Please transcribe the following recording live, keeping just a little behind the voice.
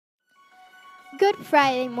Good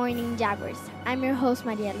Friday morning, Jabbers. I'm your host,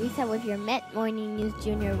 Maria Luisa, with your Met Morning News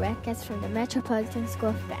Junior webcast from the Metropolitan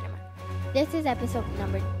School of Panama. This is episode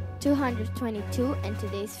number 222, and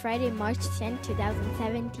today is Friday, March 10,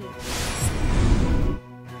 2017.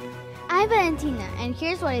 I'm Valentina, and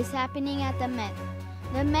here's what is happening at the Met.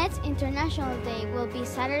 The Met's International Day will be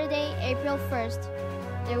Saturday, April 1st.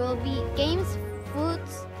 There will be games,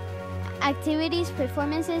 foods, activities,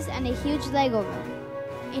 performances, and a huge Lego room.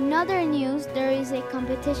 In other news, there is a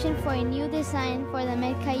competition for a new design for the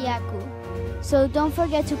Met Kayaku, so don't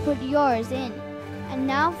forget to put yours in. And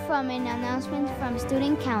now from an announcement from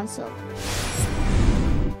Student Council.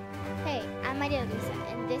 Hey, I'm Maria Luisa,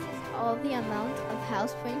 and this is all the amount of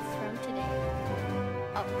house points from today.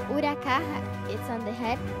 Huracaja, it's on the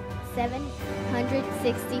head,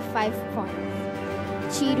 765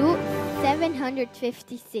 points. Chiru,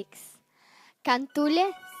 756.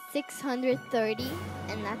 Cantule, 630.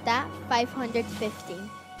 And Nata, 515.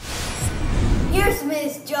 Here's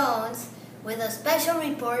Miss Jones with a special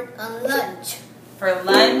report on lunch. For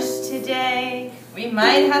lunch today, we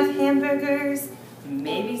might have hamburgers,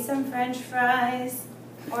 maybe some French fries,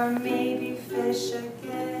 or maybe fish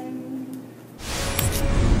again.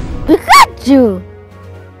 Pikachu!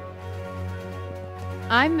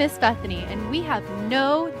 I'm Miss Bethany, and we have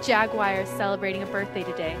no Jaguars celebrating a birthday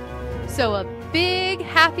today. So a big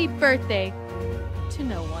happy birthday to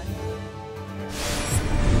no one.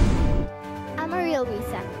 I'm Maria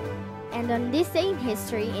Luisa, and on this day in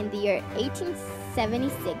history, in the year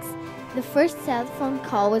 1876, the first cell phone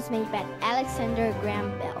call was made by Alexander Graham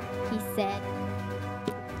Bell. He said,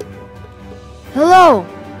 "Hello,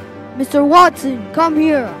 Mr. Watson, come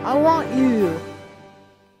here. I want you."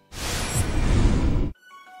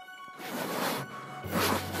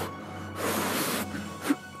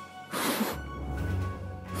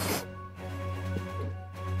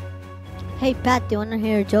 Hey Pat, do you want to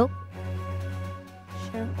hear a joke?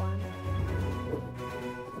 "Sure, Juan."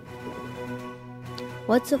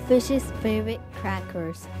 What's a fish's favorite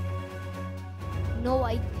crackers? No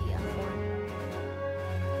idea, Juan.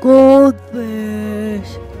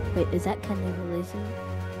 Goldfish. Wait, is that cannibalism?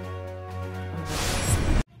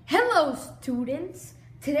 Hello students!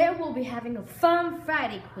 Today we'll be having a fun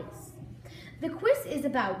Friday quiz. The quiz is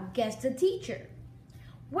about Guess the Teacher.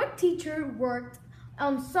 What teacher worked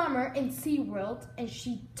on summer in SeaWorld and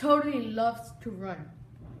she totally loves to run?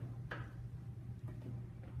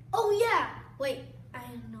 Oh yeah! Wait,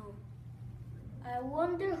 I know. I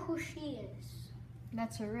wonder who she is.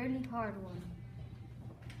 That's a really hard one.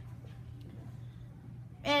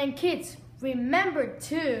 And kids, remember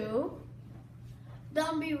to...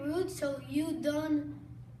 Don't be rude so you don't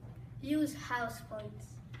use house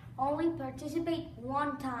points. Only participate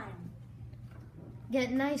one time.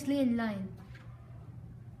 get nicely in line.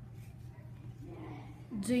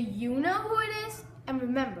 Do you know who it is? And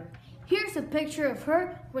remember, here's a picture of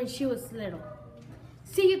her when she was little.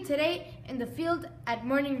 See you today in the field at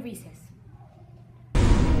morning recess.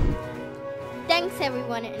 Thanks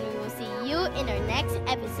everyone, and we will see you in our next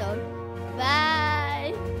episode.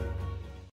 Bye!